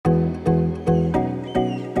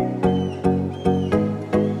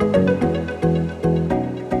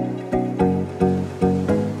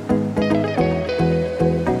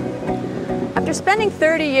spending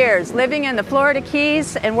 30 years living in the Florida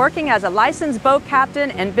Keys and working as a licensed boat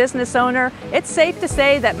captain and business owner, it's safe to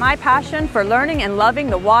say that my passion for learning and loving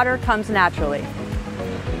the water comes naturally.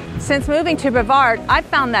 Since moving to Brevard, I've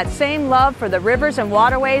found that same love for the rivers and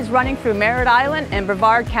waterways running through Merritt Island and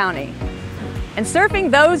Brevard County. And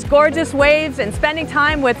surfing those gorgeous waves and spending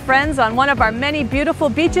time with friends on one of our many beautiful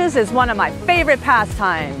beaches is one of my favorite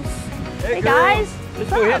pastimes. Hey guys,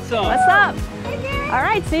 let's go hit some. What's up? All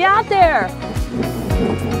right, see you out there.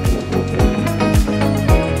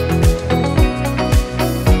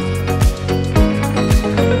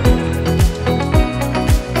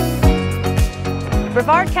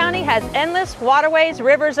 Brevard County has endless waterways,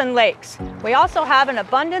 rivers, and lakes. We also have an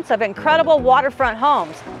abundance of incredible waterfront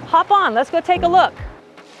homes. Hop on, let's go take a look.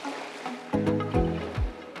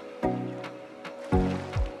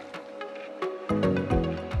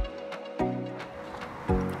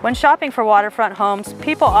 When shopping for waterfront homes,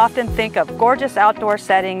 people often think of gorgeous outdoor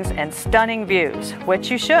settings and stunning views, which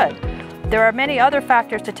you should. There are many other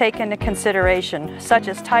factors to take into consideration, such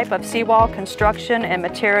as type of seawall construction and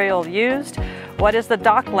material used. What is the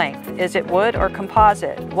dock length? Is it wood or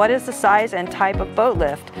composite? What is the size and type of boat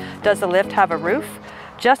lift? Does the lift have a roof?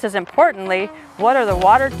 Just as importantly, what are the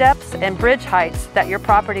water depths and bridge heights that your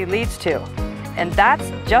property leads to? And that's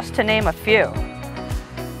just to name a few.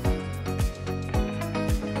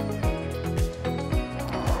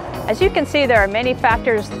 As you can see, there are many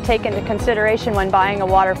factors to take into consideration when buying a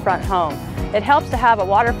waterfront home. It helps to have a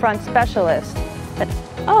waterfront specialist.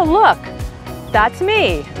 Oh look, that's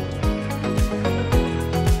me.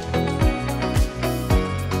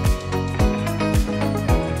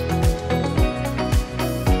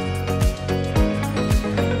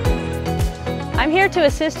 I'm here to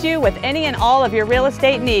assist you with any and all of your real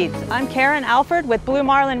estate needs. I'm Karen Alford with Blue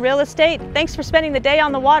Marlin Real Estate. Thanks for spending the day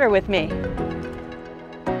on the water with me.